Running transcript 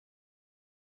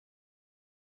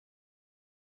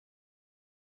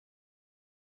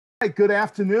Good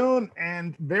afternoon,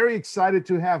 and very excited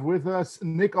to have with us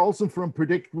Nick Olson from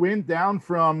Predict Wind down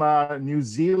from New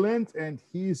Zealand, and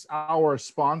he's our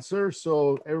sponsor.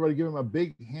 So everybody give him a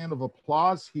big hand of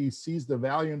applause. He sees the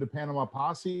value in the Panama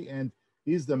Posse, and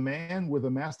he's the man with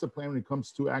a master plan when it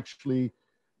comes to actually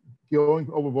going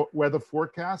over weather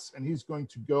forecasts, and he's going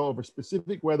to go over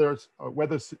specific weather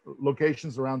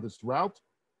locations around this route,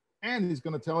 and he's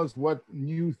going to tell us what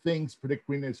new things Predict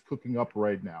Wind is cooking up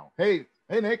right now. Hey,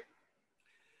 Nick.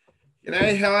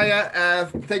 G'day, how are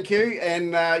you? Thank you.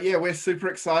 And yeah, we're super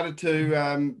excited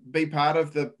to be part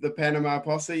of the Panama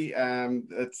Posse.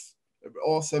 It's an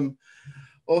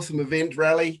awesome event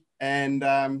rally. And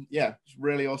yeah, it's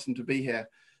really awesome to be here.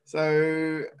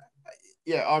 So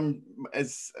yeah, I'm,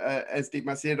 as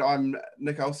Dietmar said, I'm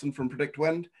Nick Olson from Predict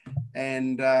Wind.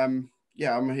 And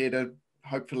yeah, I'm here to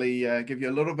hopefully give you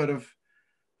a little bit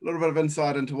of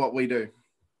insight into what we do.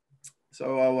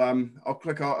 So I'll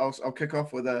kick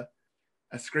off with a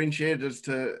screen share just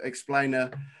to explain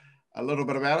a little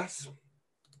bit about us.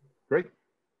 Great.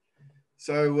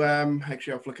 So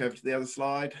actually, I'll flick over to the other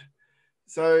slide.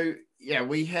 So yeah,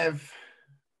 we have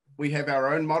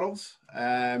our own models.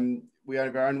 We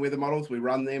have our own weather models. We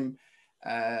run them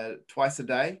twice a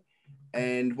day.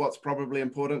 And what's probably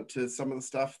important to some of the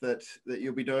stuff that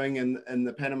you'll be doing in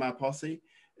the Panama Posse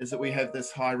is that we have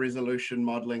this high resolution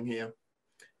modeling here.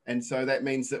 And so that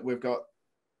means that we've got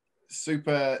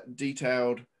super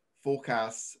detailed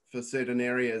forecasts for certain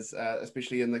areas,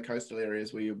 especially in the coastal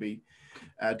areas where you'll be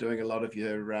doing a lot of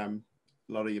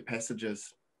your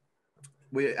passages.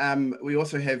 We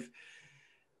also have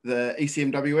the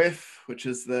ECMWF, which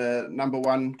is the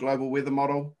 #1 global weather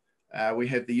model. We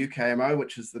have the UKMO,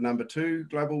 which is the #2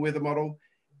 global weather model,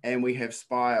 and we have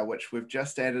Spire, which we've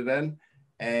just added in,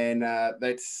 and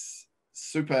that's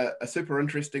a super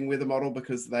interesting weather model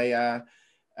because they are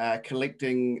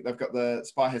collecting.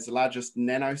 Spire has the largest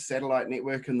nano satellite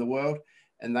network in the world,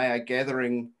 and they are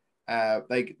gathering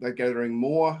they're gathering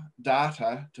more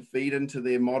data to feed into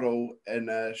their model in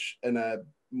a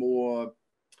more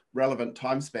relevant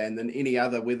time span than any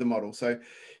other weather model. So,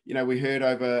 you know, we heard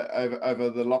over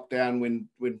the lockdown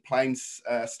when planes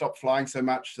stopped flying so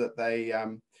much that they,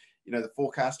 you know, the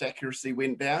forecast accuracy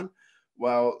went down.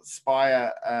 Well,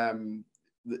 Spire,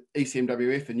 the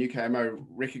ECMWF and UKMO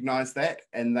recognized that,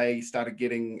 and they started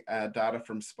getting data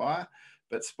from Spire.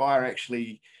 But Spire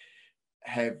actually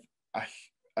have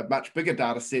a much bigger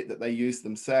data set that they use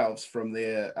themselves from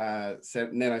their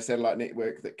nano satellite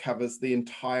network that covers the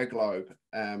entire globe.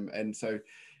 And so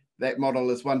that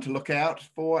model is one to look out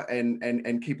for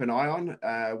and keep an eye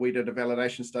on. We did a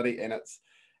validation study, and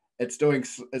it's doing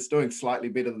slightly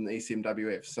better than the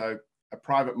ECMWF. So a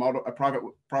private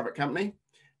private company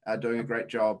doing a great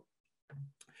job.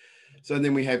 So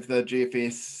then we have the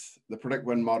GFS, the Predict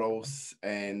Wind models,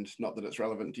 and not that it's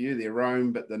relevant to you, they're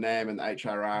Rome, but the NAM and the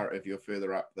HRR if you're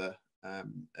further up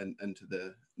into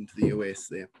the US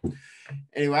there.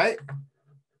 Anyway,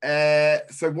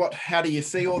 so how do you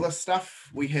see all this stuff?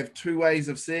 We have two ways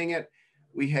of seeing it.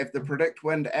 We have the Predict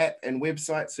Wind app and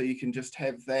website, so you can just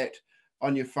have that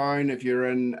on your phone. If you're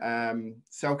in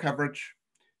cell coverage,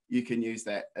 you can use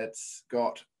that. It's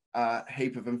got a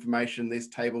heap of information. There's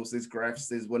tables, there's graphs,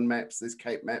 there's wind maps, there's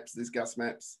cape maps, there's gust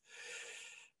maps,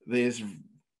 there's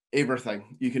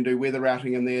everything. You can do weather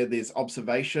routing in there. There's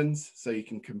observations, so you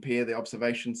can compare the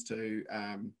observations to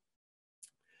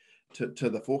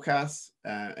the forecasts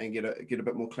and get a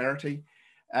bit more clarity.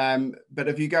 But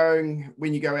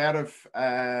when you go out of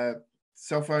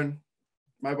cell phone,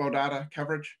 mobile data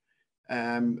coverage,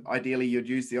 ideally you'd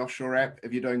use the offshore app.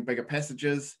 If you're doing bigger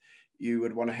passages, you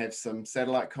would want to have some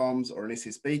satellite comms or an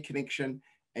SSB connection,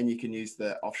 and you can use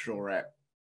the offshore app.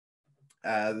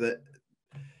 The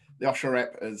offshore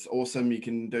app is awesome. You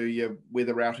can do your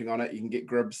weather routing on it. You can get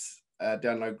GRIBs,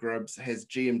 download GRIBs. It has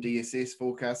GMDSS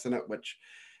forecasts in it, which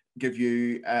give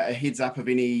you a heads up of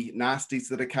any nasties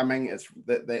that are coming.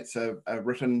 That's a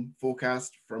written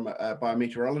forecast from a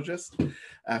biometeorologist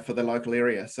for the local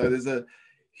area. So there's a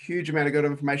huge amount of good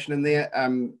information in there.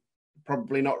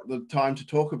 Probably not the time to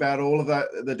talk about all of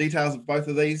the details of both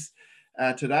of these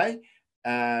today.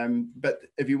 But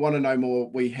if you want to know more,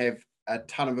 we have a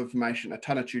ton of information, a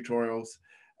ton of tutorials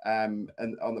and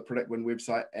on the Predict Wind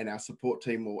website, and our support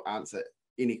team will answer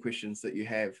any questions that you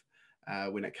have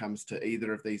when it comes to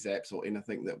either of these apps or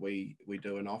anything that we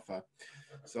do and offer.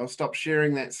 So I'll stop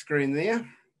sharing that screen there.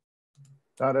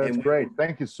 That's great.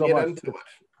 Thank you so much.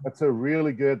 That's a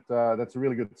really good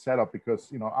setup,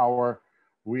 because, you know,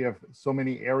 we have so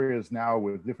many areas now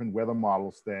with different weather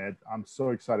models that I'm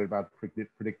so excited about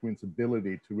Predict Wind's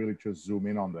ability to really just zoom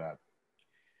in on that.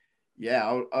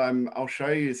 yeah, I'll show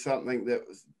you something that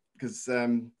was, because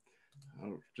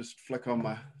I'll just flick on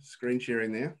my screen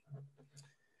sharing there.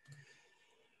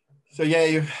 So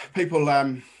yeah, people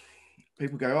go,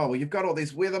 oh, well, you've got all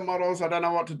these weather models. I don't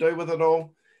know what to do with it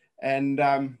all. And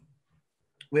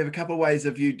we have a couple of ways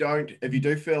if you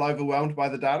do feel overwhelmed by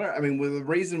the data. I mean, well, the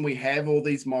reason we have all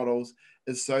these models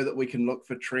is so that we can look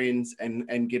for trends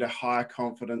and get a higher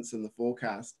confidence in the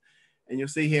forecast. And you'll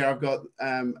see here, I've got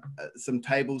some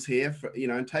tables here for,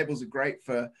 and tables are great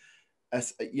for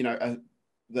us,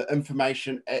 the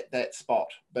information at that spot,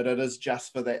 but it is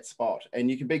just for that spot. And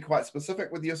you can be quite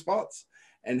specific with your spots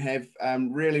and have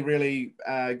really, really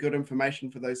good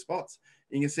information for those spots.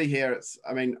 You can see here,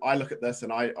 I look at this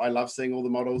and I love seeing all the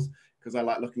models because I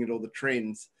like looking at all the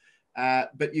trends.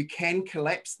 But you can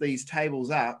collapse these tables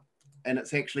up and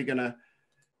it's actually going to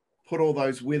put all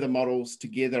those weather models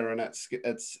together, and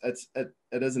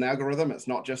it is an algorithm. It's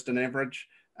not just an average.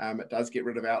 It does get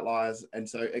rid of outliers, and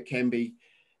so it can be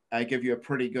give you a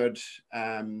pretty good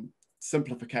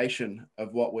simplification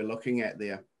of what we're looking at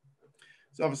there.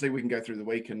 So obviously we can go through the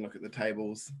week and look at the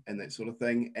tables and that sort of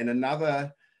thing. And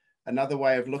another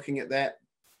way of looking at that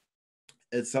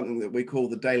is something that we call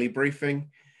the daily briefing,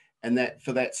 and that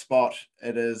for that spot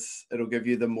it'll give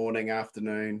you the morning,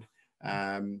 afternoon.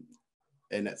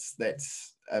 And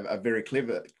that's a very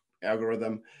clever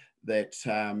algorithm that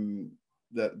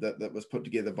was put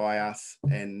together by us,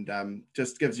 and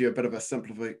just gives you a bit of a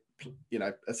simplified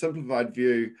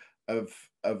view of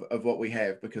what we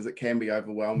have, because it can be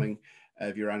overwhelming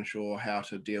if you're unsure how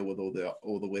to deal with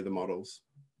all the weather models.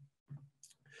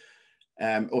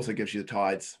 Also gives you the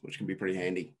tides, which can be pretty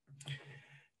handy.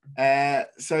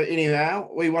 So anyhow,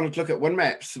 we wanted to look at wind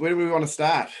maps. Where do we want to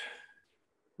start?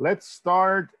 Let's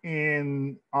start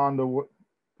on the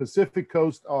Pacific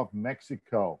coast of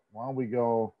Mexico. Why don't we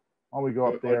go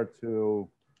up there to?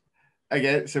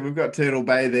 Okay, so we've got Turtle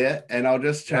Bay there, and I'll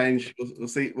just change. Yep.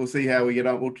 We'll see how we get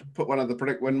on. We'll put one of the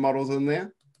predict wind models in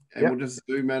there, and we'll just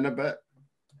zoom in a bit,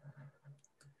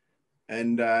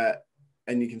 and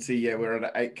you can see, yeah, we're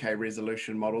at an 8K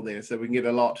resolution model there, so we can get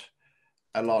a lot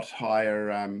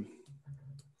higher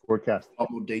forecast, a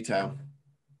lot more detail.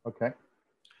 Okay.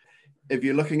 If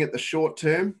you're looking at the short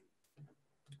term,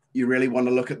 you really want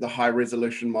to look at the high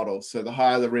resolution models. So the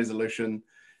higher the resolution,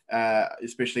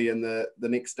 especially in the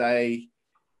next day,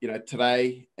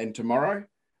 today and tomorrow,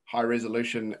 high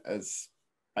resolution is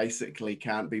basically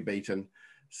can't be beaten.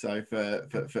 So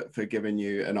for giving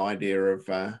you an idea of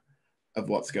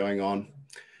what's going on.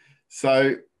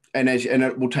 So and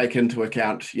it will take into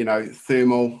account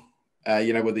thermal, whether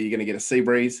you're going to get a sea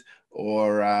breeze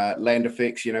or land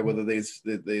effects, whether there's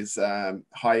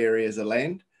high areas of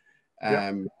land.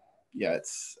 Yeah,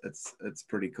 it's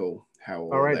pretty cool how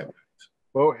all that works.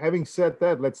 Well, having said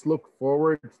that, let's look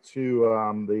forward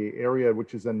to the area,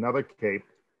 which is another cape,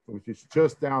 which is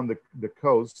just down the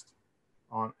coast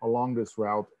along this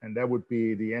route, and that would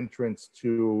be the entrance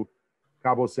to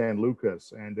Cabo San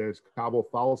Lucas, and there's Cabo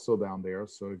Falso down there.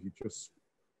 So if you just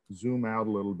zoom out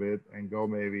a little bit and go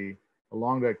maybe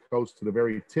along that coast to the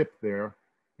very tip there,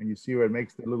 and you see where it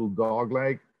makes the little dog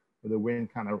leg, where the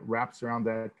wind kind of wraps around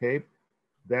that cape,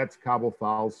 that's Cabo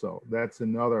Falso. That's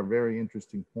another very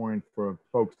interesting point for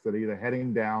folks that are either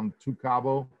heading down to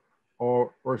Cabo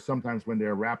or sometimes when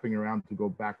they're wrapping around to go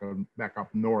back up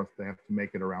north, they have to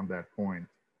make it around that point.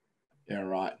 Yeah,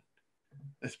 right.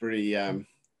 That's pretty,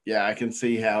 yeah, I can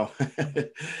see how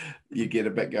you get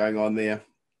a bit going on there.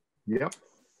 Yep.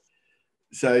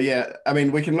 So yeah, I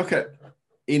mean, we can look at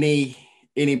any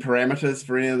parameters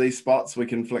for any of these spots. We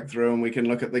can flick through and we can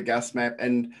look at the gust map.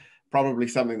 And probably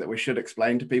something that we should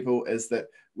explain to people is that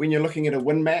when you're looking at a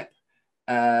wind map,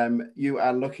 you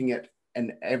are looking at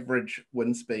an average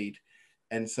wind speed.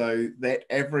 And so that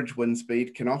average wind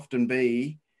speed can often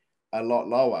be a lot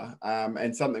lower.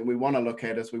 And something we want to look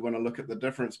at is we want to look at the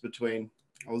difference between,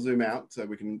 I'll zoom out so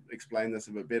we can explain this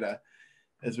a bit better,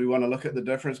 is we want to look at the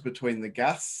difference between the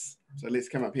gusts. So let's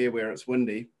come up here where it's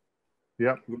windy.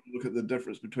 Yeah. We'll look at the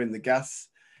difference between the gusts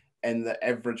and the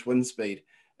average wind speed.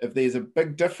 If there's a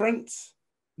big difference,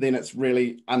 then it's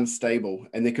really unstable,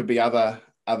 and there could be other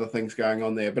things going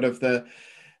on there. But if the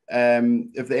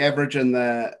average and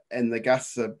the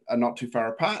gusts are not too far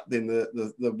apart, then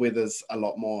the weather's a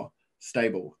lot more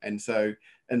stable. And so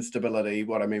instability,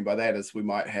 what I mean by that is we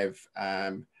might have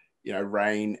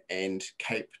rain and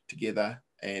cape together,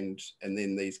 and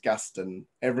then these gusts and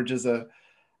averages are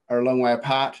a long way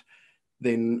apart.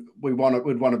 Then we'd want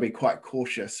to be quite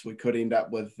cautious. We could end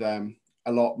up with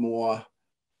a lot more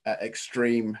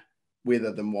extreme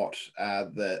weather than what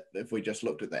if we just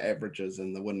looked at the averages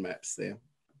and the wind maps there.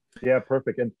 Yeah,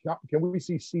 perfect. And can we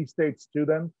see sea states too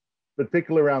then?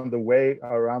 Particularly around the way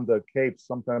around the Cape,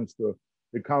 sometimes the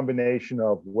combination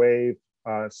of wave,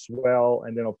 swell,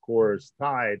 and then of course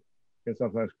tide can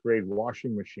sometimes create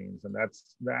washing machines, and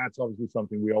that's obviously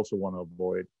something we also want to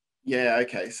avoid. Yeah,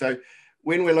 okay. So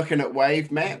when we're looking at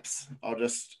wave maps, I'll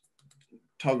just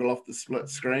toggle off the split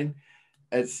screen.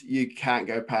 It's you can't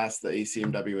go past the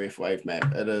ECMWF wave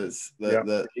map. It is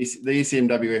the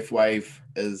ECMWF wave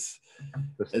is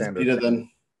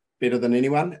better than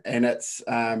anyone, and it's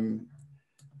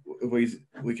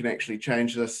we can actually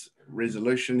change this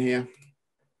resolution here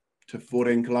to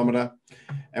 14 kilometer,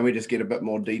 and we just get a bit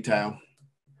more detail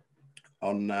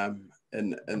on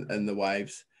in the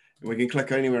waves. And we can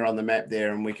click anywhere on the map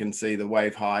there, and we can see the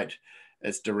wave height,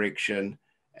 its direction,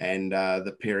 and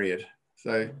the period.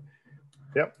 So,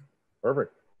 yep,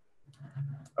 perfect.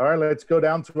 All right, let's go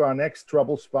down to our next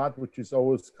trouble spot, which is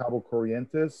always Cabo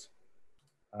Corrientes.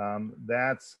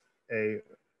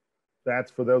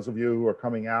 That's for those of you who are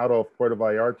coming out of Puerto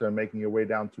Vallarta and making your way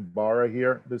down to Barra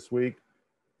here this week.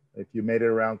 If you made it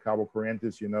around Cabo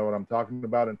Corrientes, you know what I'm talking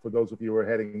about. And for those of you who are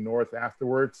heading north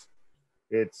afterwards,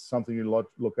 it's something you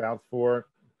look out for.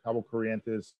 Cabo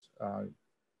Corrientes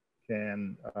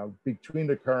can, between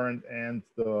the current and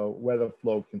the weather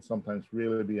flow, can sometimes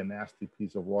really be a nasty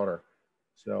piece of water.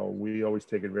 So we always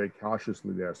take it very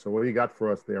cautiously there. So what do you got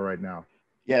for us there right now?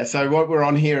 Yeah, so what we're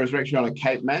on here is we're actually on a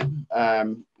Cape map,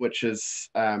 which is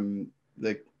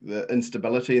the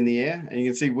instability in the air. And you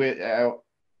can see where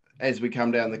as we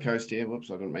come down the coast here,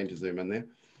 whoops, I didn't mean to zoom in there.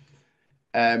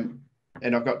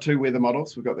 And I've got two weather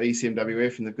models. We've got the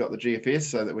ECMWF and they've got the GFS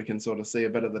so that we can sort of see a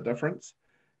bit of the difference.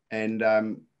 And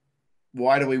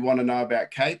why do we want to know about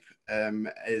Cape?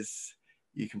 As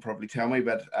you can probably tell me,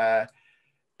 but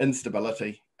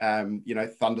instability, you know,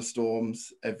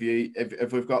 thunderstorms.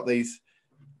 If we've got these,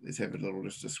 let's have a little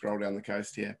just to scroll down the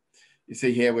coast here. You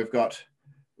see here we've got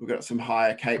some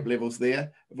higher Cape levels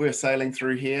there. If we're sailing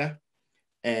through here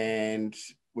and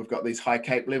we've got these high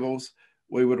Cape levels,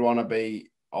 we would want to be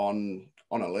on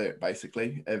alert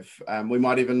basically. If we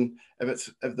might even,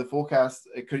 if the forecast,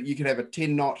 you could have a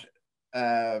 10 knot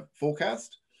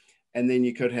forecast, and then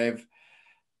you could have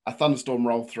a thunderstorm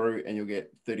roll through and you'll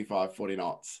get 35, 40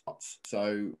 knots.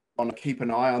 So I want to keep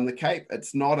an eye on the Cape.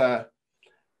 It's not a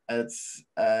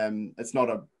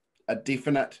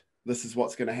definite, this is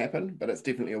what's going to happen, but it's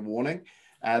definitely a warning.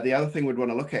 The other thing we'd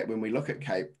want to look at when we look at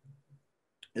Cape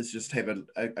is just have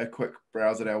a quick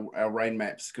browse at our rain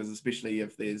maps, because especially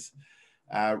if there's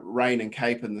rain and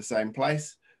Cape in the same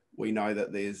place, we know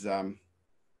that there's you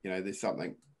know, there's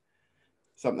something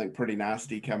pretty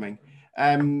nasty coming.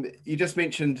 You just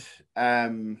mentioned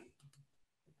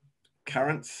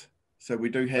currents. So we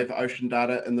do have ocean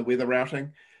data in the weather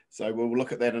routing. So we'll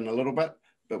look at that in a little bit,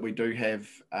 but we do have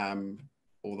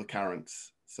all the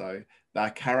currents. So they're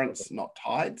currents, not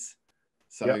tides.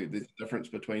 So there's a difference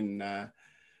between the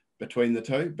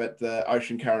two, but the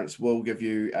ocean currents will give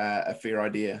you a fair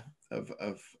idea of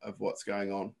what's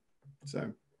going on.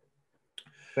 So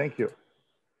thank you.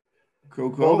 Cool.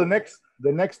 Well,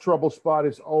 the next trouble spot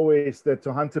is always the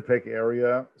Tehuantepec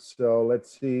area. So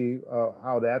let's see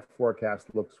how that forecast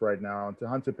looks right now.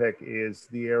 Tehuantepec is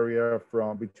the area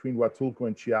from between Huatulco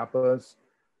and Chiapas,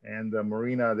 and the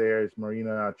marina there is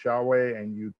Marina Chahue,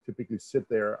 and you typically sit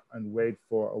there and wait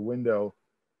for a window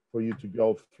for you to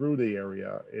go through the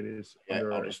area. It is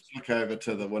I'll just look over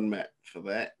to the wind map for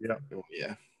that.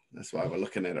 Yeah, that's why we're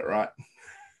looking at it, right?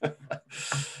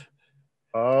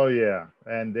 Oh yeah,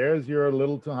 and there's your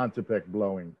little Tehuantepec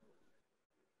blowing.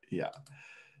 Yeah.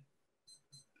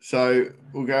 So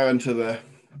we'll go into the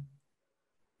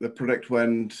predict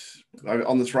wind.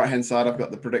 On this right hand side, I've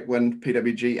got the predict wind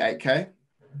PWG 8K,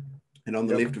 and on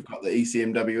the left we've got the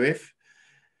ECMWF,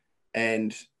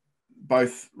 and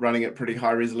both running at pretty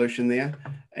high resolution there.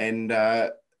 And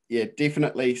yeah,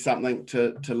 definitely something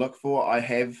to look for. I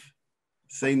have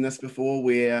seen this before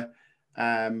where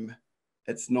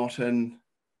it's not in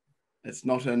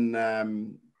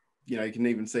you know, you can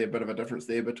even see a bit of a difference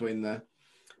there between the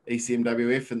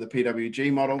ECMWF and the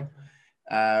PWG model,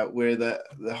 where the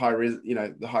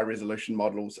high resolution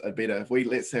models are better.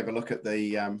 Let's have a look at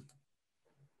the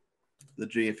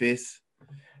GFS,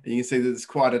 and you can see that there's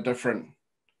quite a different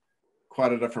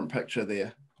picture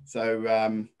there.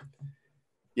 So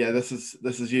yeah, this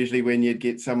is usually when you'd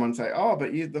get someone say, oh,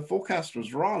 but the forecast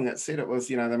was wrong. It said it was,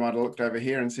 you know, they might have looked over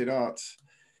here and said, oh, it's,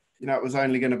 you know, it was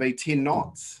only going to be 10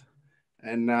 knots.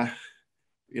 And,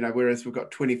 you know, whereas we've got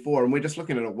 24, and we're just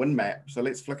looking at a wind map. So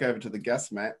let's flick over to the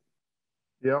gust map.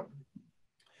 Yep.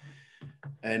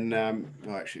 And,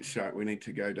 well, actually, sorry, we need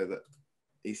to go to the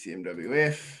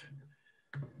ECMWF.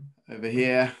 over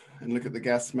here and look at the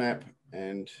gas map,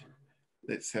 and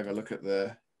let's have a look at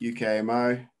the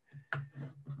UKMO.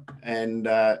 And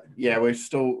yeah, we're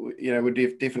still, we're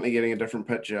definitely getting a different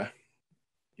picture.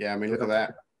 Yeah, I mean, look at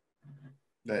that.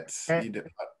 That's, I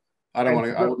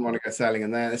wouldn't want to go sailing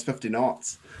in that. It's 50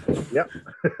 knots. Yep.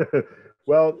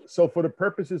 Well, so for the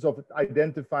purposes of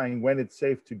identifying when it's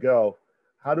safe to go,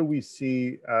 how do we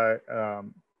see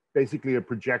basically a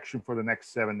projection for the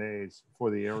next 7 days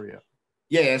for the area?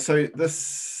 Yeah, so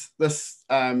let's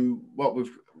zoom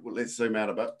out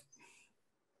a bit.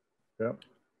 Yep.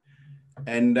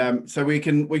 And so we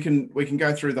can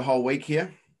go through the whole week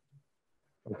here.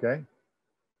 Okay.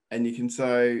 And you can,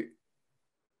 so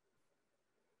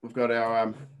we've got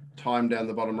our time down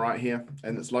the bottom right here,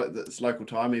 and it's local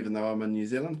time, even though I'm in New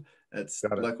Zealand. It's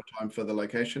local time for the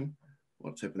location.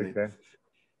 What's happening? Okay.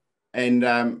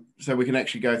 And so we can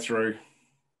actually go through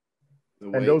the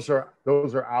week. And those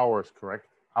are hours, correct?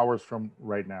 Hours from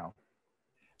right now.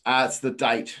 It's the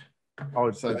date. Oh,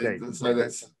 it's the date. So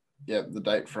that's the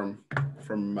date from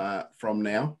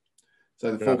now.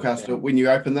 So the forecast, when you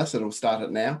open this, it'll start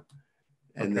at now,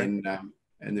 and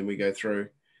then we go through.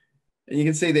 And you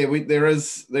can see there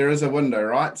is a window,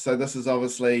 right? So this is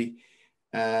obviously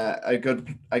a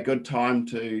good time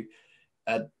to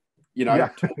talk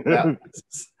about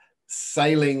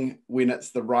sailing when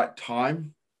it's the right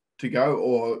time to go,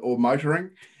 or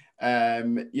motoring.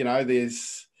 We're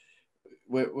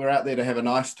out there to have a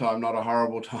nice time, not a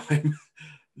horrible time.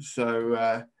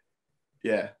 So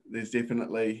there's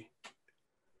definitely,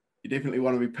 you definitely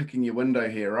want to be picking your window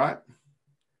here, right?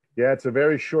 Yeah, it's a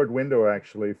very short window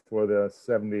actually for the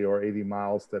 70 or 80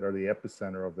 miles that are the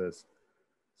epicenter of this.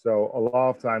 So a lot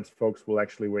of times folks will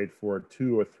actually wait for a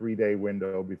 2 or 3 day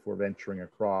window before venturing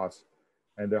across.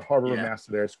 And the harbor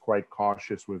master there is quite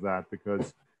cautious with that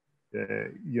because,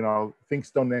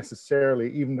 things don't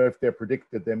necessarily, even if they're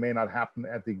predicted, they may not happen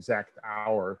at the exact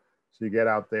hour. So you get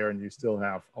out there and you still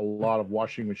have a lot of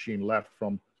washing machine left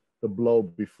from the blow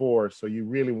before. So you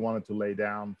really wanted to lay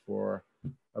down for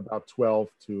about 12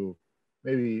 to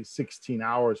maybe 16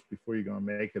 hours before you're going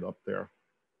to make it up there.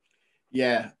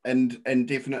 Yeah, and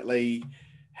definitely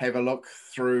have a look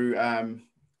through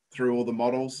all the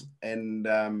models, and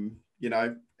and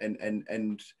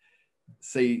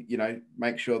see,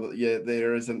 make sure that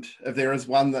there isn't, if there is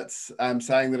one that's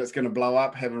saying that it's going to blow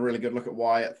up, have a really good look at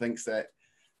why it thinks that.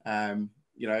 We'll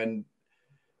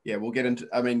get into,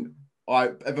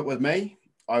 if it was me,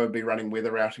 I would be running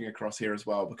weather routing across here as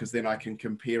well, because then I can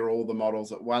compare all the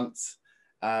models at once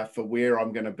for where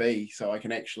I'm going to be, so I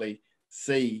can actually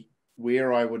see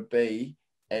where I would be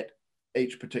at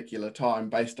each particular time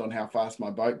based on how fast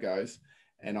my boat goes,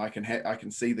 and I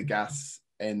can see the gusts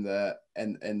and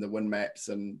the wind maps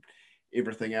and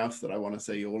everything else that I want to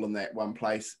see all in that one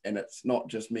place. And it's not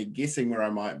just me guessing where I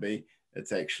might be;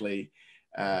 it's actually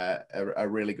a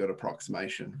really good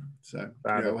approximation. So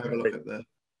we'll have a look at the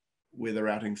weather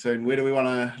routing soon. Where do we want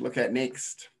to look at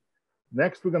next?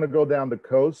 Next, we're going to go down the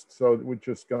coast. So we're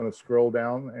just going to scroll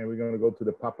down and we're going to go to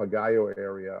the Papagayo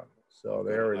area. So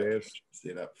there it is.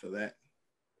 Set up for that.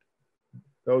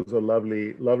 Those are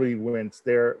lovely, lovely winds.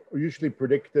 They're usually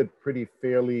predicted pretty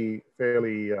fairly,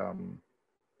 that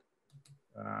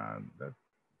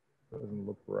doesn't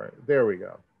look right. There we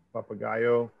go.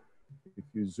 Papagayo. If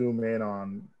you zoom in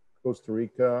on Costa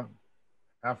Rica,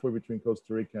 halfway between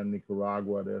Costa Rica and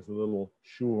Nicaragua, there's a little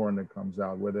shoehorn that comes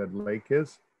out where that lake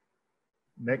is.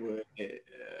 Next. Zoom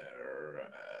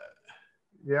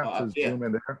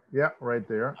in there. Yeah, right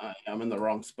there. I'm in the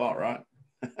wrong spot, right?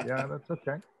 Yeah, that's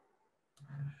okay.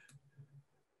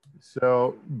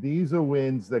 So these are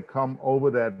winds that come over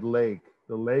that lake.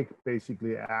 The lake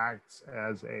basically acts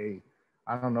as a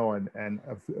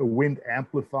wind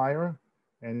amplifier.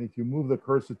 And if you move the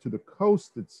cursor to the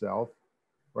coast itself,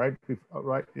 right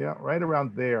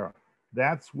around there,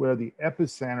 that's where the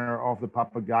epicenter of the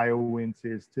Papagayo winds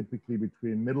is, typically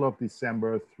between middle of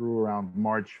December through around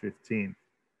March 15th.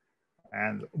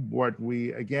 And what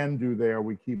we again do there,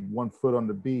 we keep 1 foot on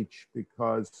the beach,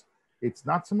 because it's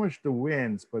not so much the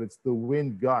winds, but it's the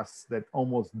wind gusts that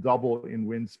almost double in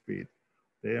wind speed.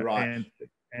 And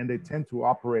they tend to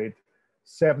operate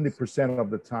 70% of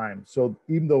the time. So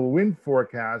even though wind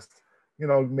forecast,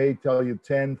 may tell you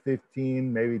 10,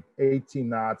 15, maybe 18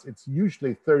 knots, it's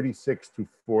usually 36 to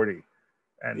 40.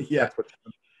 And that's what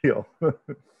you feel.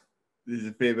 There's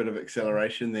a fair bit of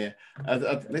acceleration there.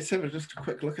 Let's have just a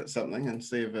quick look at something and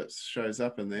see if it shows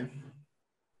up in there.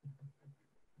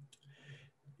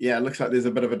 Yeah, it looks like there's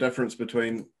a bit of a difference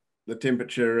between the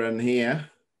temperature in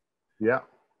here. Yeah.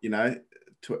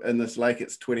 In this lake,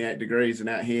 it's 28 degrees, and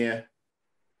out here,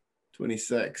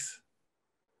 26.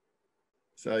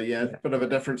 So yeah, a bit of a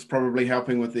difference, probably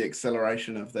helping with the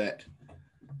acceleration of that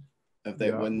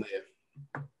wind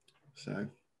there. So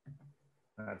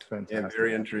that's fantastic. Yeah,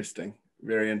 very interesting.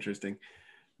 Very interesting.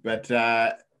 But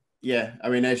yeah, I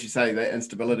mean, as you say, that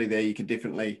instability there, you could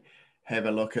definitely have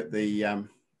a look at the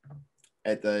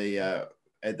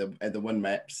wind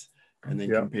maps and then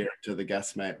compare it to the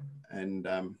gust map, and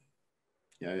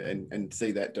you know, and see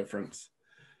that difference.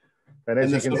 And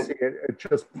as you can see, it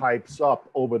just pipes up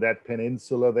over that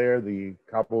peninsula there, the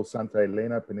Cabo Santa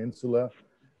Elena Peninsula.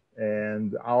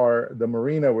 And the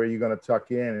marina where you're going to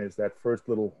tuck in is that first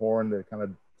little horn that kind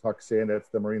of tucks in. That's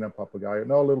the Marina Papagayo.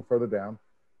 No, a little further down.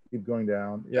 Keep going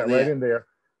down. Yeah, right in there.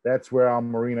 That's where our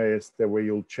marina is, where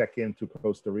you'll check into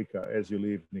Costa Rica as you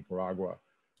leave Nicaragua.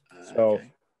 So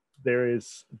there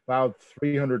is about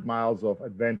 300 miles of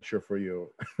adventure for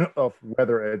you, of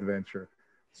weather adventure.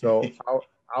 So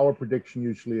our prediction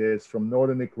usually is from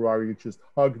northern Nicaragua, you just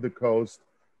hug the coast.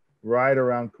 Right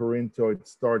around Corinto, it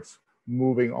starts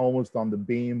moving almost on the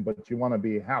beam, but you want to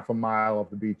be half a mile off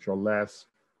the beach or less,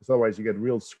 because otherwise you get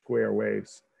real square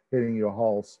waves hitting your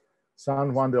hulls.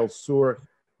 San Juan del Sur,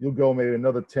 you'll go maybe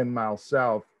another 10 miles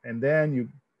south, and then you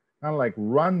kind of like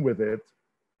run with it,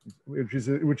 which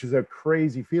is a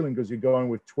crazy feeling, because you're going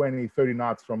with 20, 30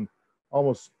 knots from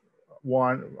almost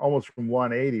from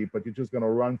 180, but you're just going to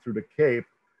run through the Cape.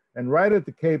 And right at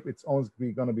the Cape, it's almost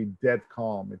going to be dead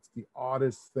calm. It's the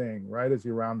oddest thing, right as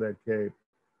you're around that Cape.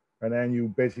 And then you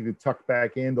basically tuck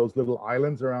back in those little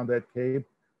islands around that Cape.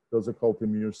 Those are called the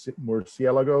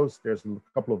Murciélagos. There's a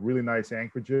couple of really nice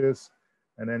anchorages.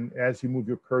 And then as you move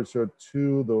your cursor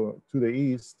to the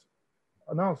east,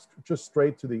 no, just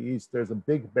straight to the east, there's a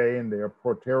big bay in there,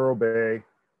 Portero Bay.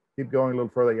 Keep going a little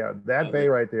further. Yeah, that bay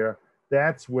right there,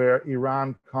 that's where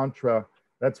Iran-Contra,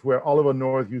 that's where Oliver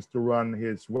North used to run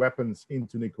his weapons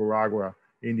into Nicaragua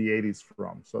in the 80s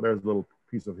from. So there's a little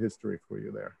piece of history for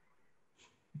you there.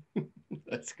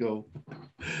 That's cool.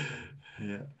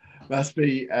 Yeah, must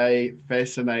be a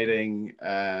fascinating,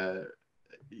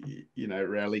 you know,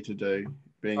 rally to do.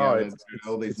 Being able to do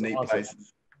all these neat awesome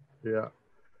places. Yeah,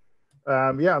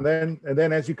 yeah, and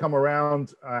then as you come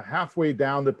around halfway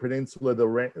down the peninsula,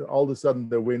 all of a sudden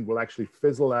the wind will actually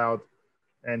fizzle out,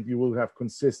 and you will have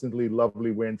consistently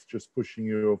lovely winds just pushing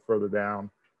you further down.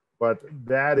 But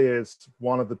that is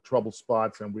one of the trouble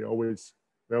spots, and we always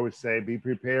say be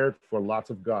prepared for lots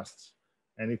of gusts.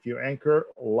 And if you anchor,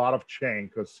 a lot of chain,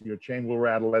 because your chain will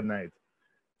rattle at night.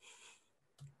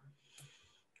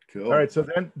 Cool. All right, so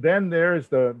then there's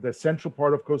the central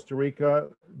part of Costa Rica.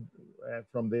 And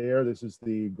from there, this is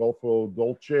the Golfo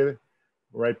Dolce,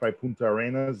 right by Punta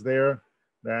Arenas there.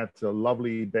 That's a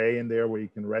lovely bay in there where you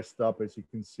can rest up. As you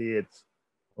can see, it's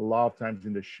a lot of times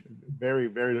in the very,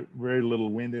 very, very little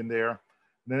wind in there.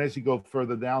 And then as you go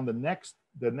further down, the next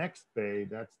bay,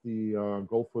 that's the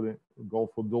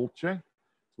Golfo Dolce.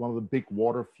 It's one of the big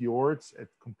water fjords.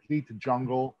 It's complete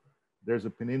jungle. There's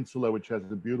a peninsula which has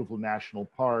a beautiful national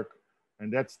park,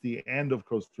 and that's the end of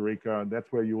Costa Rica.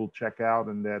 That's where you will check out,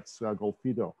 and that's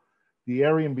Golfito. The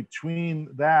area in between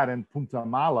that and Punta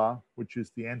Mala, which is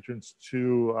the entrance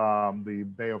to the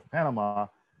Bay of Panama,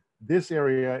 this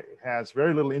area has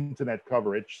very little internet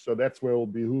coverage, so that's where it will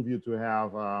behoove you to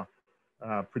have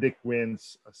Predict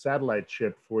Winds a satellite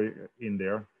chip for in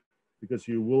there, because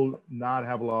you will not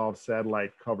have a lot of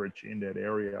satellite coverage in that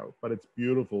area. But it's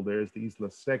beautiful. There's the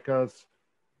Islas Secas.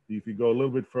 If you go a little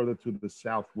bit further to the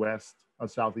southwest,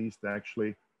 southeast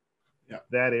actually,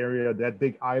 that area, that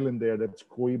big island there, that's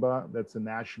Coiba, that's a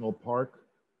national park.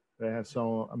 That has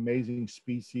some amazing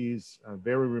species, a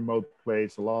very remote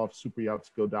place. A lot of super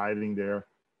yachts go diving there,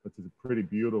 but it's a pretty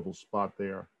beautiful spot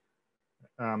there.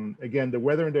 Again, the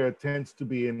weather in there tends to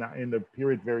be in the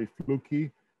period very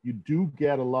fluky. You do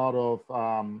get a lot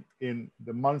of, in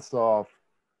the months of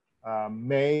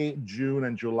May, June,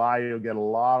 and July, you'll get a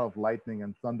lot of lightning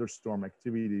and thunderstorm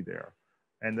activity there.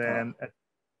 And then,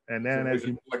 so as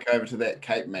you look over to that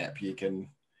Cape map, you can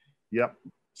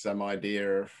some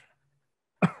idea of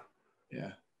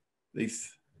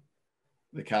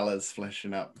the colors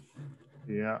flashing up.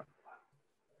 Yeah,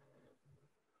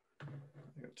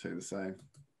 I got two the same.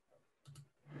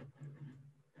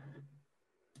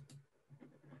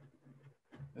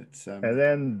 It's, and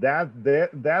then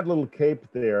that little cape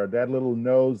there, that little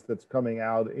nose that's coming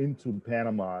out into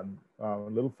Panama, a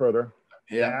little further.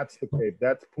 That's the cape.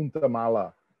 That's Punta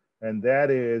Mala, and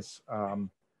that is an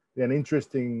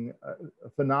interesting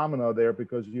phenomena there,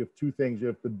 because you have two things. You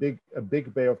have a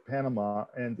big Bay of Panama,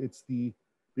 and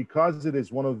because it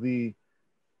is one of the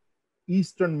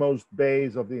easternmost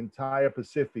bays of the entire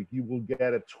Pacific, you will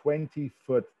get a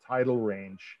 20-foot tidal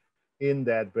range in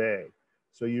that bay.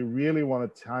 So you really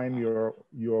want to time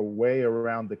your way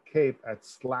around the Cape at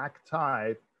slack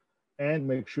tide, and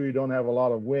make sure you don't have a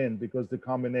lot of wind, because the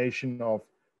combination of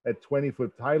a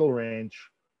 20-foot tidal range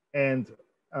and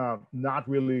not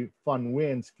really fun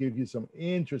winds give you some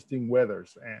interesting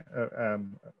weathers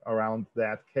around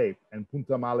that Cape. And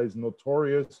Punta Mala is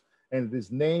notorious, and it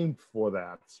is named for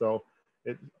that. So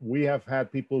we have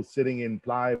had people sitting in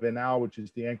Playa Venao, which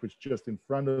is the anchorage just in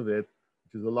front of it,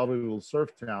 which is a lovely little surf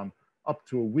town, up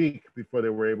to a week before they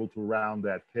were able to round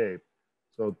that Cape.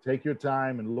 So take your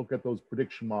time and look at those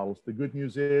prediction models. The good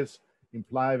news is in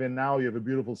Playa Venao, you have a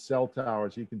beautiful cell tower,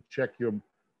 so you can check your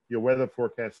weather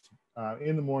forecast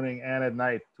in the morning and at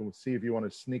night to see if you want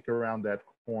to sneak around that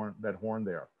horn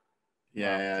there.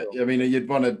 Yeah, I mean, you'd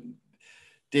want to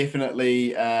definitely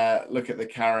look at the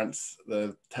currents,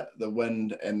 the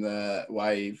wind and the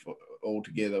wave all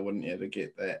together, wouldn't you, to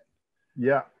get that?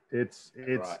 Yeah, it's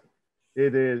right.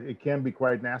 It can be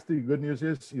quite nasty. The good news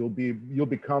is you'll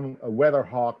become a weather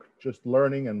hawk just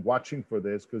learning and watching for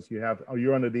this, because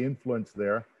you're under the influence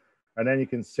there, and then you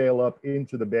can sail up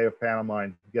into the Bay of Panama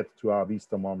and get to our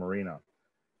Vista Mar Marina.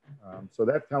 So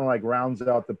that kind of like rounds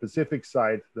out the Pacific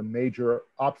side, the major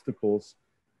obstacles,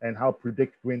 and how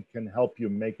Predict Wind can help you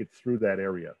make it through that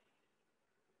area.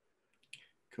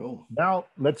 Cool. Now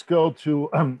let's go to,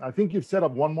 I think you've set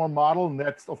up one more model, and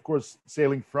that's of course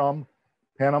sailing from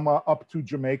Panama up to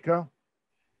Jamaica.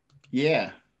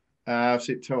 Yeah, I've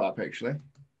set two up actually.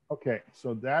 Okay,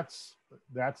 so that's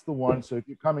the one. So if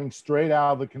you're coming straight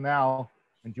out of the canal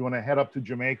and you want to head up to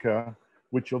Jamaica,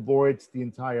 which avoids the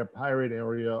entire pirate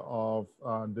area of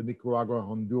the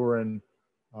Nicaragua-Honduran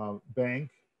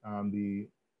bank, the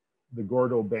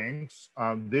Gordo banks,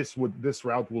 this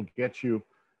route will get you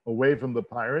away from the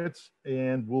pirates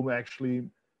and will actually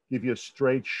give you a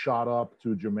straight shot up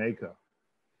to Jamaica.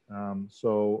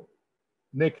 So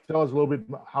Nick, tell us a little bit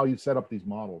how you set up these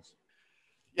models.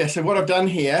 Yeah, so what I've done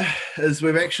here is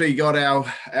we've actually got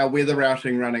our weather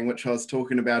routing running, which I was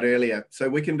talking about earlier. So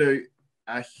we can do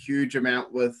a huge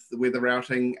amount with the weather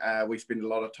routing. We spend a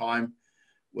lot of time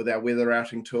with our weather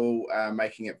routing tool,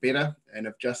 making it better, and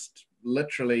have just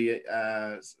literally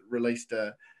released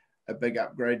a big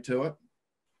upgrade to it.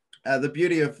 The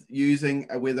beauty of using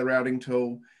a weather routing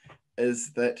tool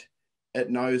is that it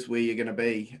knows where you're going to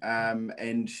be,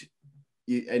 and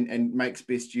makes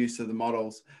best use of the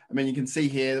models. I mean, you can see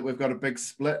here that we've got a big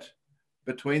split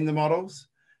between the models,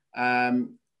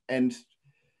 and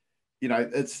you know,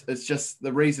 it's just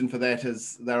the reason for that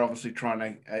is they're obviously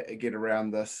trying to get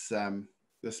around this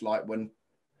this light wind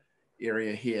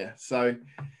area here. So,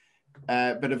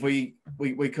 but if we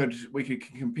could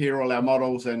compare all our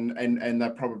models and they're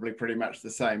probably pretty much the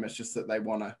same. It's just that they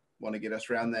want to get us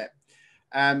around that.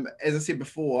 As I said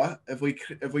before, if we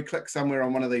click somewhere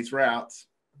on one of these routes,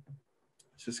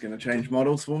 it's just going to change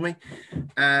models for me.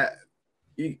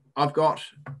 I've got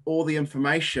all the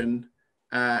information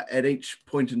at each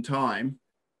point in time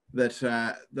that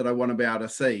I want to be able to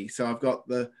see. So I've got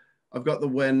the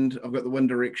wind, I've got the wind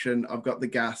direction, I've got the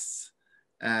gusts,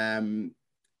 and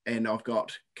I've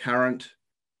got current,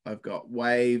 I've got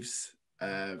waves,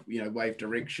 wave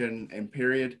direction and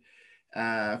period.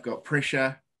 I've got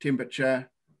pressure, temperature,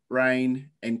 rain,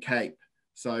 and cape.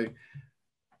 So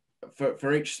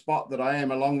for each spot that I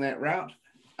am along that route,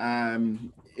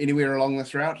 anywhere along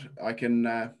this route, I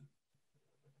can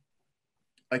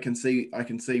see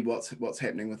what's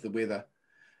happening with the weather,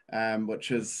 which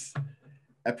is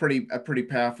a pretty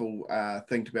powerful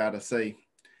thing to be able to see.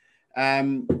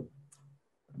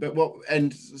 So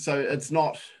it's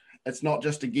not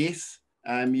just a guess.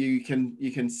 You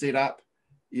can set up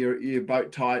your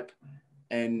boat type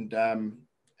and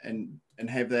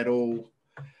have that all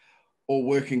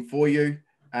working for you.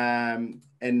 And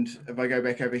if I go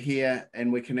back over here,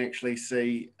 and we can actually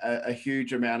see a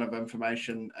huge amount of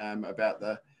information about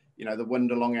the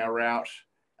wind along our route,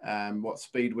 what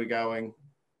speed we're going,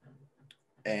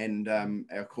 and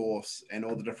our course, and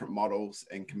all the different models,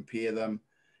 and compare them.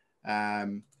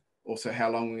 Also how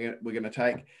long we're going to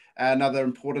take. Another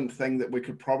important thing that we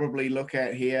could probably look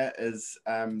at here is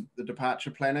the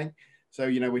departure planning. So,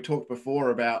 we talked before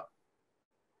about,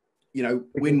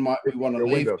 when might we want to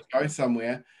leave to go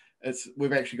somewhere.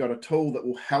 We've actually got a tool that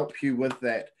will help you with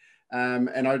that.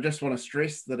 And I just want to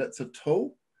stress that it's a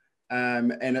tool,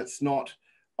 and it's not,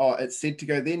 it's said to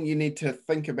go then. You need to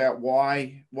think about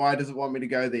why does it want me to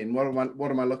go then? What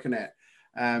am I looking at?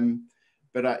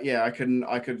 But I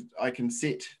can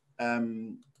set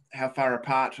how far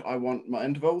apart I want my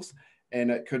intervals,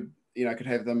 and it could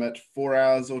have them at 4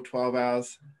 hours or 12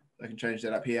 hours. I can change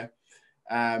that up here,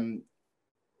 and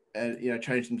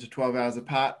change them to 12 hours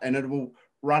apart, and it will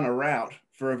run a route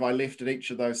for if I left at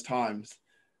each of those times.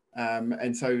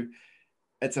 And so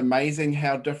it's amazing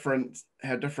how different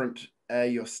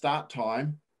your start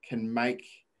time can make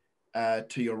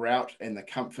to your route and the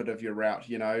comfort of your route.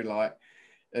 You know, like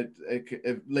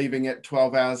leaving it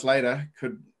 12 hours later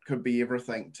could be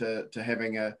everything to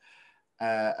having a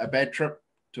bad trip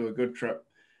to a good trip.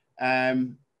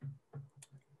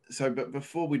 So, but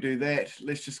before we do that,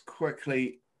 let's just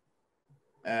quickly,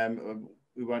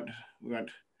 we won't look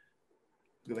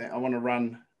at that. I want to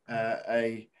run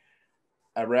a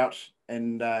route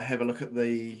and have a look at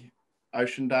the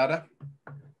ocean data.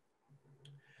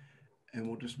 And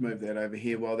we'll just move that over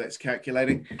here while that's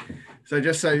calculating. So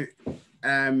just so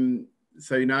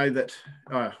you know that,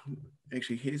 oh,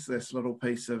 actually here's this little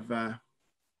piece of,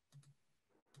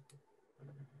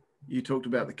 you talked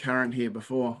about the current here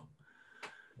before.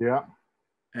 Yeah.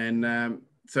 And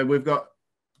so we've got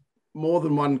more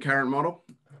than one current model,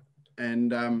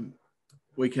 and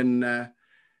we can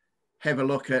have a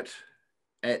look at,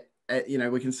 you know,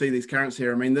 we can see these currents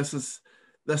here. I mean, this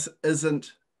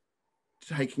isn't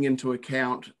taking into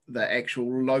account the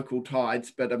actual local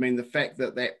tides, but I mean, the fact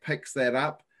that that picks that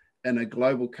up in a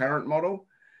global current model,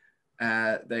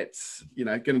 that's, you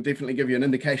know, going to definitely give you an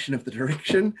indication of the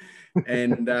direction,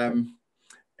 and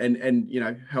you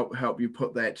know, help you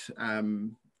put that,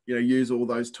 you know, use all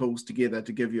those tools together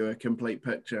to give you a complete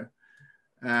picture.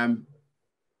 And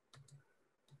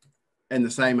the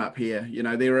same up here, you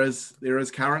know, there is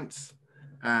currents,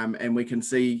 and we can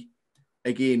see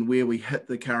again where we hit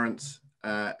the currents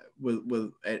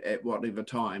with at whatever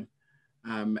time,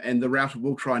 and the router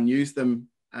will try and use them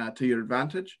to your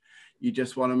advantage. You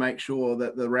just want to make sure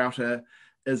that the router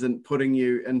isn't putting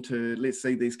you into, let's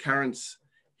see, these currents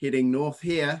heading north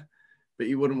here, but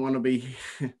you wouldn't want to be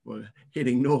well,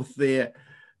 heading north there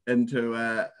into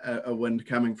a wind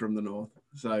coming from the north.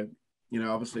 So, you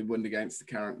know, obviously wind against the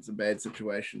current is a bad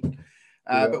situation.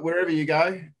 But wherever you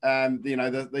go, you know,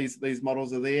 these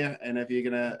models are there. And if you're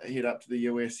going to head up to the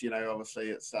US, you know, obviously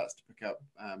it starts to pick up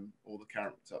all the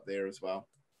currents up there as well.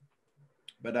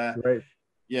 But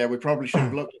yeah, we probably should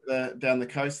have looked at down the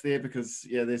coast there, because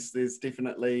yeah, there's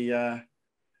definitely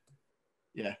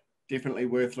definitely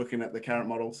worth looking at the current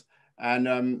models.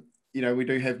 And you know, we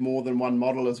do have more than one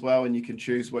model as well, and you can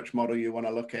choose which model you want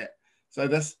to look at. So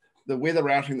the weather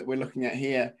routing that we're looking at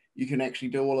here, you can actually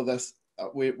do all of this. I'm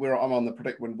on the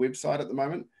PredictWind website at the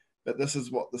moment, but this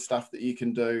is what the stuff that you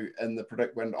can do in the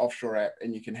PredictWind offshore app,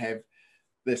 and you can have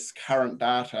this current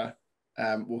data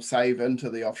will save into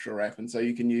the offshore app, and so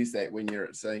you can use that when you're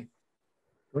at sea.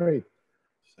 Great.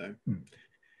 So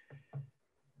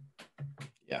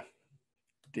yeah,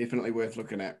 definitely worth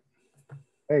looking at.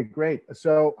 Hey, great.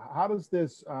 So how does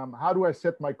this, how do I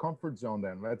set my comfort zone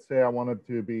then? Let's say I want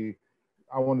to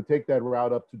take that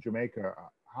route up to Jamaica.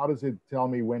 How does it tell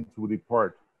me when to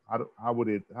depart? How would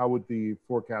the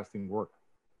forecasting work?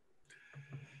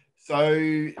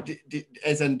 So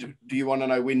as in, do you want to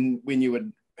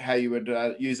know how you would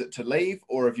use it to leave,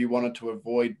 or if you wanted to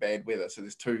avoid bad weather? So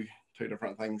there's two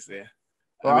different things there.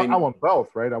 Well, I want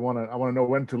both, right? I want to know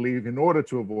when to leave in order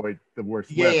to avoid the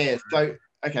worst weather. Yeah. So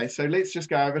okay, so let's just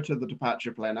go over to the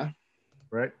departure planner,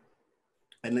 right?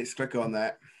 And let's click on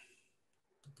that.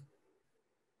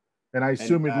 And I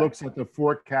assume it looks at the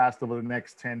forecast over the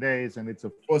next 10 days, and it's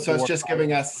so it's just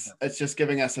giving us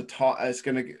a time.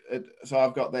 So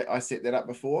I've got that, I set that up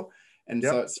before, and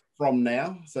so it's from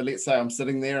now. So let's say I'm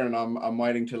sitting there and I'm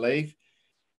waiting to leave,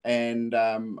 and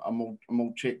I'm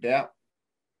all checked out,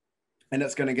 and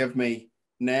it's going to give me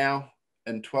now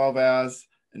in 12 hours,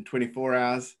 in 24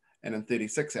 hours, and in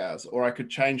 36 hours. Or I could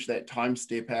change that time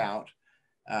step out,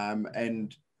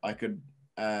 and I could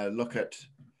look at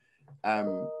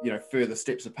you know, further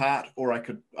steps apart, or I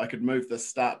could move the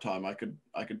start time. I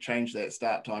could change that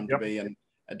start time to be in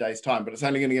a day's time, but it's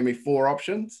only going to give me 4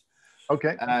 options.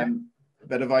 Okay.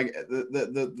 But if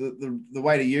the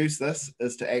way to use this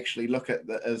is to actually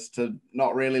is to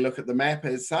not really look at the map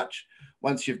as such.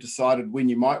 Once you've decided when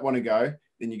you might want to go,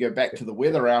 then you go back to the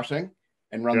weather routing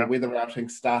and run the weather routing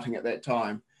starting at that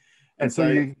time. And so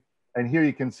here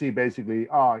you can see basically,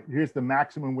 here's the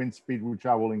maximum wind speed which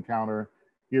I will encounter.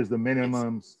 Here's the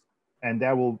minimums, and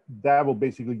that will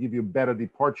basically give you better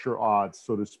departure odds,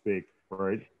 so to speak,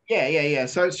 right? Yeah.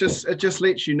 So it just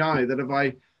lets you know that if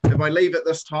I leave at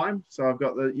this time, so I've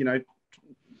got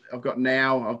I've got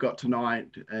now, I've got tonight,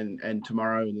 and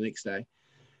tomorrow and the next day,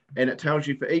 and it tells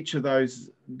you for each of those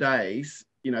days,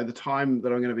 you know, the time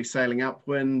that I'm going to be sailing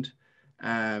upwind,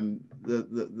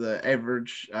 the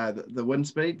average, the wind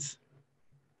speeds,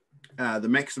 the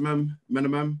maximum,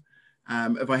 minimum.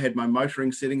 If I had my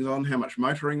motoring settings on, how much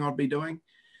motoring I'd be doing.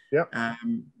 Yeah.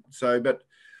 But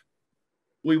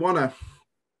we want to,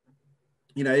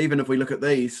 even if we look at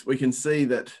these, we can see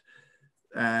that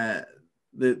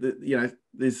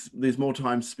there's more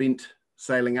time spent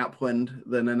sailing upwind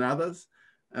than in others.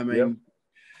 I mean,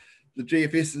 the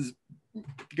GFS is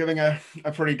giving a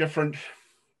pretty different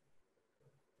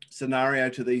scenario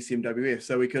to the ECMWF.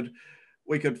 So we could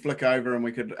flick over and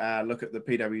we could look at the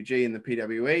PWG and the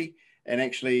PWE, and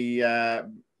actually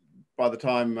by the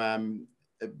time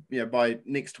by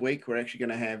next week, we're actually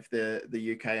going to have the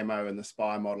UKMO and the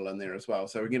SPY model in there as well.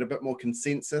 So we get a bit more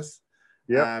consensus,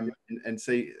 and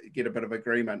get a bit of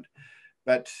agreement.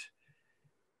 But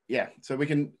yeah, so we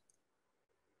can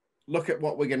look at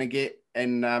what we're going to get,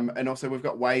 and also we've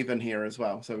got wave in here as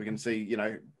well, so we can see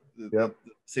the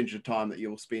percentage of time that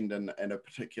you'll spend in a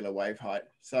particular wave height.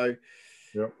 So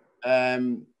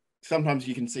sometimes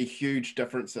you can see huge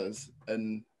differences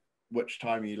in which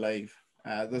time you leave.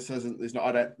 There's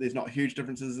not huge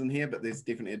differences in here, but there's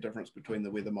definitely a difference between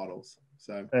the weather models.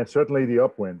 So, and certainly the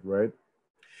upwind, right?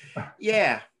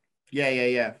 Yeah.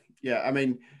 I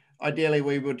mean, ideally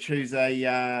we would choose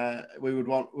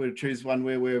we'd choose one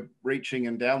where we're reaching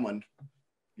and downwind.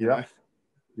 Yeah.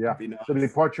 Nice. So the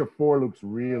departure 4 looks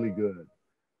really good.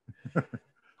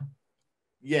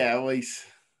 Yeah, always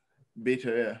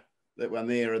better that one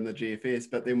there in the GFS,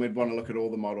 but then we'd want to look at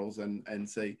all the models and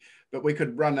see. But we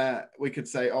could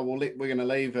say, oh, well, we're going to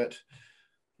leave it.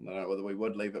 I don't know whether we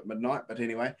would leave at midnight, but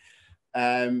anyway,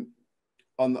 on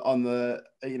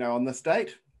this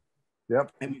date.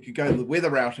 Yep. And we could go to the weather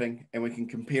routing, and we can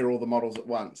compare all the models at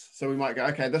once. So we might go,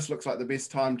 okay, this looks like the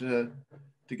best time to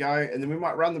go, and then we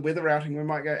might run the weather routing. We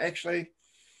might go, actually,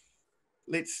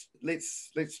 let's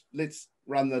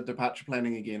run the departure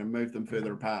planning again and move them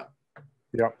further apart.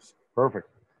 Yep. Perfect.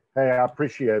 Hey, I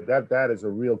appreciate that. That is a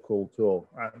real cool tool.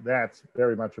 That's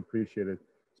very much appreciated,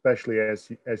 especially as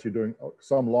you're doing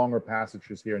some longer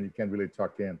passages here and you can't really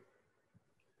tuck in.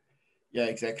 Yeah,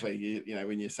 exactly. You know,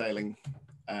 when you're sailing,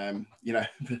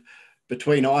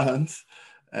 between islands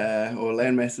or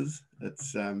land masses,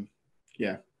 it's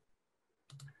yeah.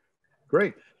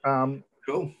 Great.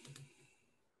 Cool.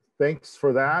 Thanks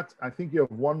for that. I think you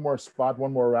have one more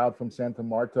route from Santa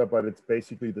Marta, but it's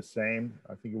basically the same.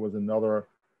 I think it was another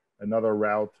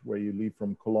route where you leave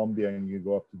from Colombia and you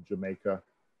go up to Jamaica.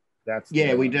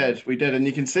 We did. And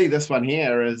you can see this one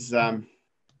here is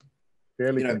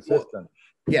fairly consistent.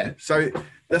 Yeah. So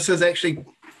this is actually,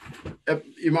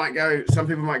 some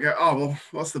people might go, oh, well,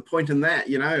 what's the point in that?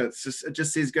 It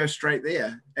just says go straight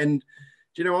there. And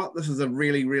do you know what? This is a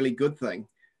really, really good thing.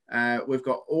 We've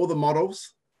got all the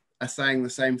models are saying the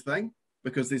same thing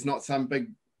because there's not some big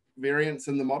variance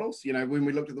in the models. When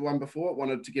we looked at the one before, it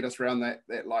wanted to get us around that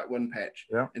light wind patch.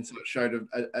 Yeah. And so it showed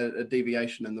a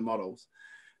deviation in the models.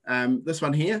 This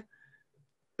one here,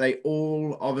 they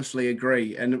all obviously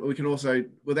agree. And we can also,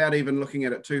 without even looking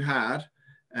at it too hard,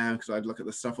 because I look at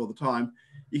this stuff all the time,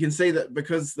 you can see that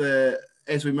because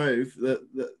as we move,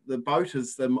 the boat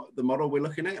is the model we're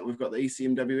looking at. We've got the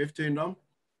ECMWF turned on.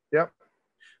 Yep.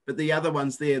 But the other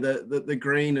ones there, the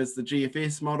green is the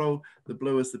GFS model, the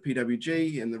blue is the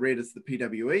PWG, and the red is the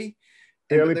PWE.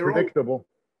 Fairly predictable.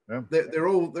 They're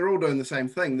all doing the same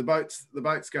thing. The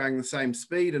boat's going the same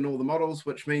speed in all the models,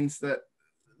 which means that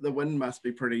the wind must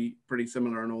be pretty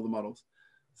similar in all the models.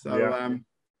 So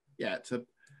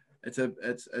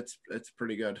it's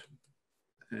pretty good.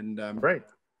 And great.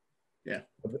 Yeah.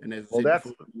 And as I said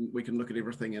before, we can look at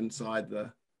everything inside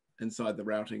the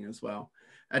routing as well.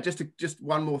 Just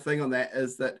one more thing on that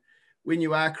is that when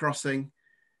you are crossing,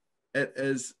 it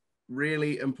is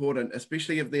really important,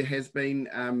 especially if there has been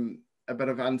a bit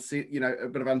of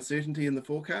uncertainty in the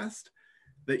forecast,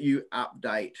 that you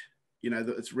update.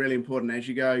 That it's really important as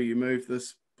you go. You move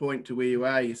this point to where you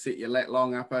are. You set your lat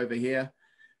long up over here,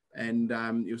 and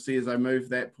you'll see as I move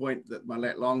that point that my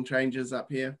lat long changes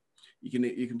up here. You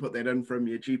can put that in from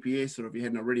your GPS, or if you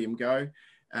had an Iridium Go,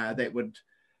 that would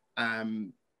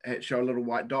show a little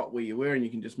white dot where you were, and you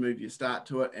can just move your start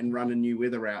to it and run a new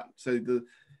weather route. So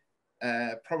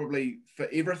probably for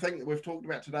everything that we've talked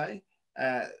about today,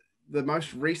 the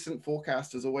most recent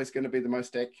forecast is always going to be the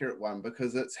most accurate one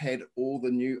because it's had all the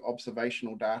new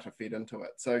observational data fed into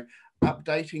it. So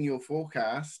updating your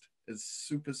forecast is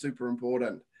super, super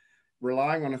important.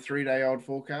 Relying on a 3-day-old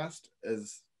forecast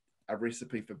is a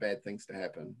recipe for bad things to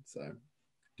happen. So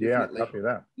definitely copy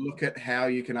that. Look at how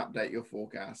you can update your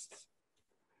forecasts.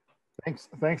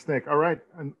 Thanks, Nick. All right,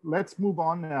 and let's move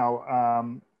on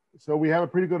now. So we have a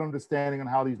pretty good understanding on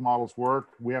how these models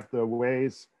work. We have the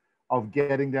ways of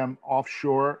getting them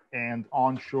offshore and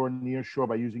onshore, near shore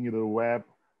by using either the web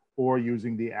or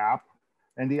using the app.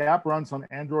 And the app runs on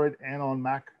Android and on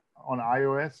Mac on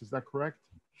iOS. Is that correct?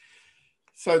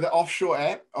 So the offshore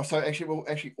app,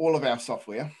 actually all of our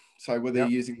software. So whether Yep.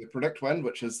 you're using the Predict Wind,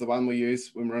 which is the one we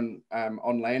use when we're in,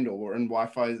 on land or we're in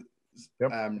Wi-Fi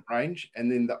range,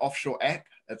 and then the offshore app,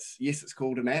 it's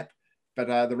called an app,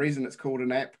 but the reason it's called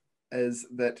an app is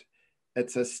that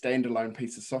it's a standalone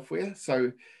piece of software.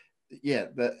 So yeah,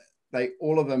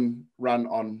 all of them run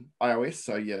on iOS,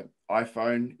 so your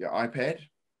iPhone, your iPad,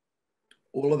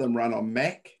 all of them run on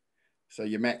Mac, so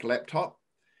your Mac laptop,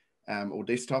 or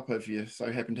desktop if you so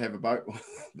happen to have a boat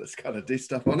that's got a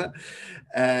desktop on it,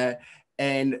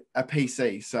 and a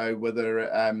PC. So whether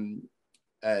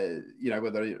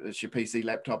whether it's your PC,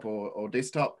 laptop, or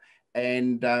desktop,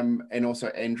 and also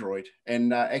Android,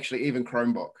 and actually even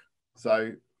Chromebook.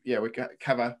 So yeah, we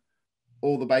cover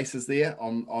all the bases there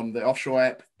on the offshore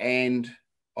app and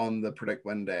on the Predict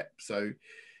Wind app. So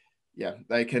yeah,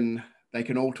 they can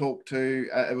all talk to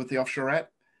with the offshore app.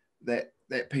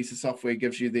 That piece of software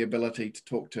gives you the ability to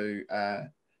talk to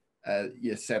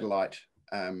your satellite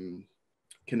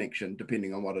connection,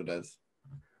 depending on what it is.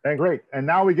 And great. And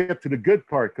now we get to the good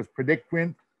part, because Predict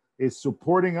Wind is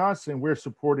supporting us and we're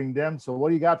supporting them. So what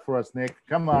do you got for us, Nick?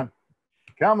 Come on.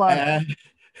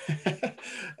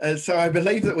 So I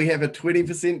believe that we have a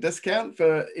 20% discount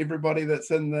for everybody that's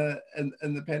in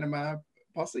the Panama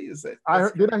Posse. Is that?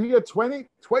 Did I hear 20?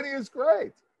 20 is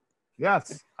great.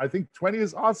 Yes, I think 20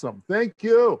 is awesome. Thank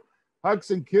you. Hugs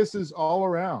and kisses all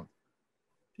around.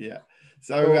 Yeah.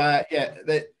 So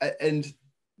and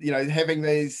having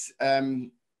these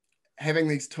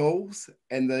tools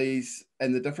and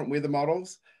the different weather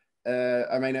models.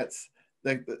 I mean, it's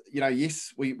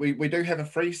yes, we do have a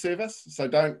free service. So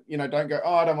don't go,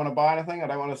 oh, I don't want to buy anything. I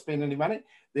don't want to spend any money.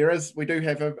 We do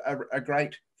have a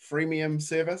great freemium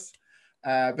service.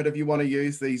 But if you want to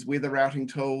use these weather routing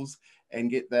tools and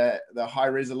get the high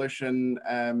resolution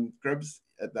grids,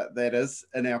 that is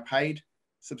in our paid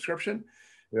subscription.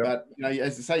 Yep. But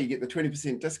as I say, you get the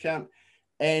 20% discount,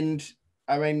 and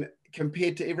I mean,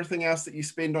 compared to everything else that you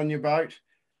spend on your boat,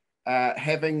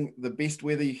 having the best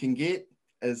weather you can get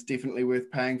is definitely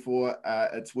worth paying for.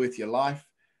 It's worth your life.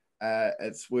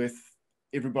 It's worth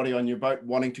everybody on your boat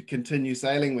wanting to continue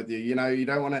sailing with you. You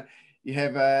don't want to. You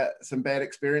have some bad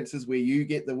experiences where you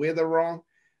get the weather wrong.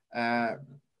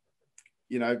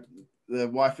 The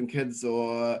wife and kids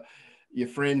or your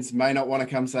friends may not want to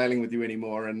come sailing with you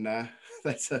anymore, and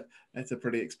that's a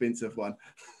pretty expensive one.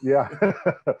 Yeah.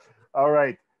 All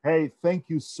right. Hey, thank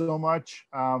you so much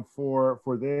for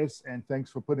this, and thanks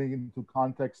for putting it into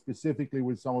context specifically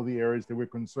with some of the areas that we're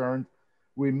concerned.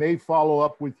 We may follow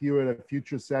up with you at a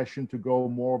future session to go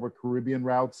more over Caribbean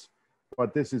routes,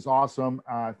 but this is awesome.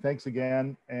 Thanks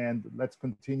again, and let's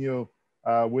continue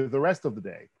with the rest of the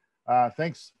day.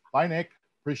 Thanks. Bye, Nick.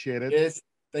 Appreciate it. Yes.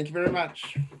 Thank you very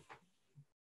much.